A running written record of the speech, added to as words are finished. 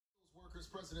lawmakers,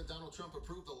 President Donald Trump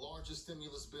approved the largest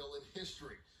stimulus bill in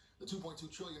history. The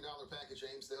 $2.2 trillion package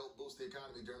aims to help boost the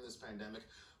economy during this pandemic.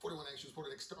 41 Action's reporter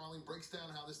Nick Starling breaks down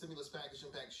how this stimulus package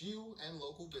impacts you and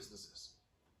local businesses.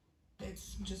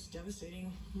 It's just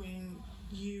devastating when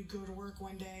you go to work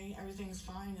one day, everything's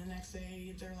fine, and the next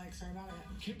day they're like, sorry about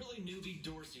it. Kimberly Newby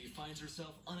Dorsey finds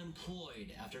herself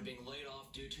unemployed after being laid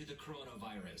off due to the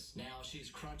coronavirus. Now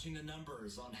she's crunching the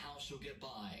numbers on how she'll get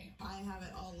by. I have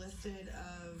it all listed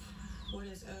of what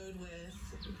is owed with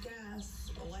gas,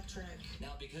 electric.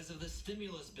 Now because of the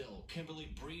stimulus bill, Kimberly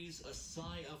breathes a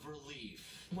sigh of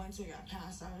relief. Once it got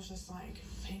passed, I was just like,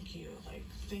 thank you,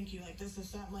 like this is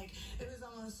something, like it was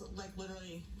almost like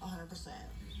literally 100%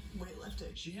 weight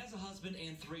lifted. She has a husband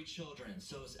and 3 children,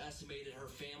 so it's estimated her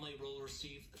family will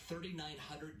receive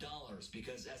 $3,900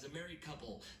 because as a married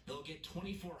couple, they'll get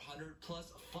 $2,400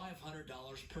 plus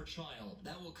 $500 per child.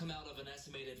 That will come out of an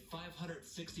estimated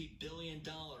 $560 billion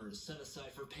set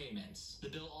aside for payments. The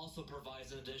bill also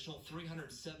provides an additional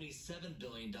 $377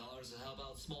 billion to help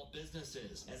out small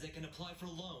businesses as they can apply for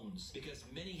loans because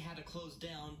many had to close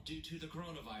down due to the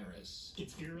coronavirus.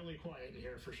 It's eerily quiet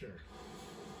here for sure.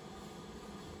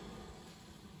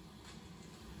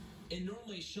 In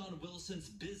normally Sean Wilson's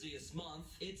busiest month,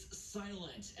 it's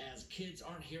silent as kids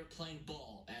aren't here playing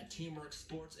ball at Teamwork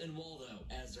Sports in Waldo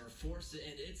as they're forced to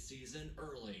end its season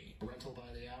early. Rental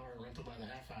by the hour, rental by the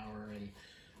half hour, and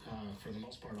for the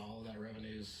most part, all of that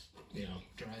revenue's,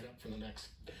 dried up for the next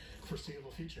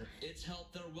foreseeable future. It's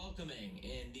help they're welcoming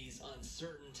in these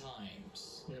uncertain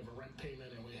times. We have a rent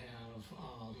payment, and we have,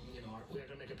 we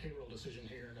have to make a payroll decision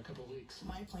here in a couple of weeks.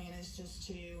 My plan is just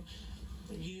to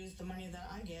use the money that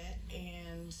I get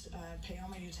and pay all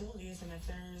my utilities, and if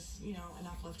there's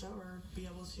enough left over, be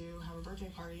able to have a birthday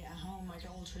party at home like an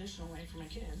old traditional way for my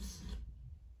kids.